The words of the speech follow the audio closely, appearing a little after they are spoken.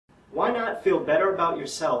Why not feel better about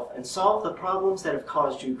yourself and solve the problems that have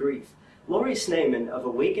caused you grief? Lori Snyman of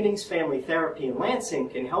Awakenings Family Therapy in Lansing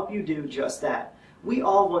can help you do just that. We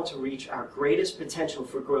all want to reach our greatest potential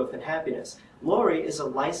for growth and happiness. Lori is a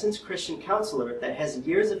licensed Christian counselor that has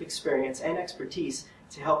years of experience and expertise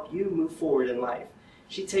to help you move forward in life.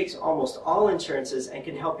 She takes almost all insurances and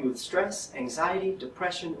can help you with stress, anxiety,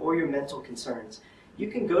 depression, or your mental concerns. You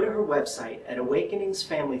can go to her website at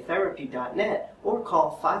awakeningsfamilytherapy.net or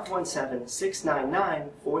call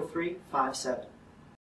 517-699-4357.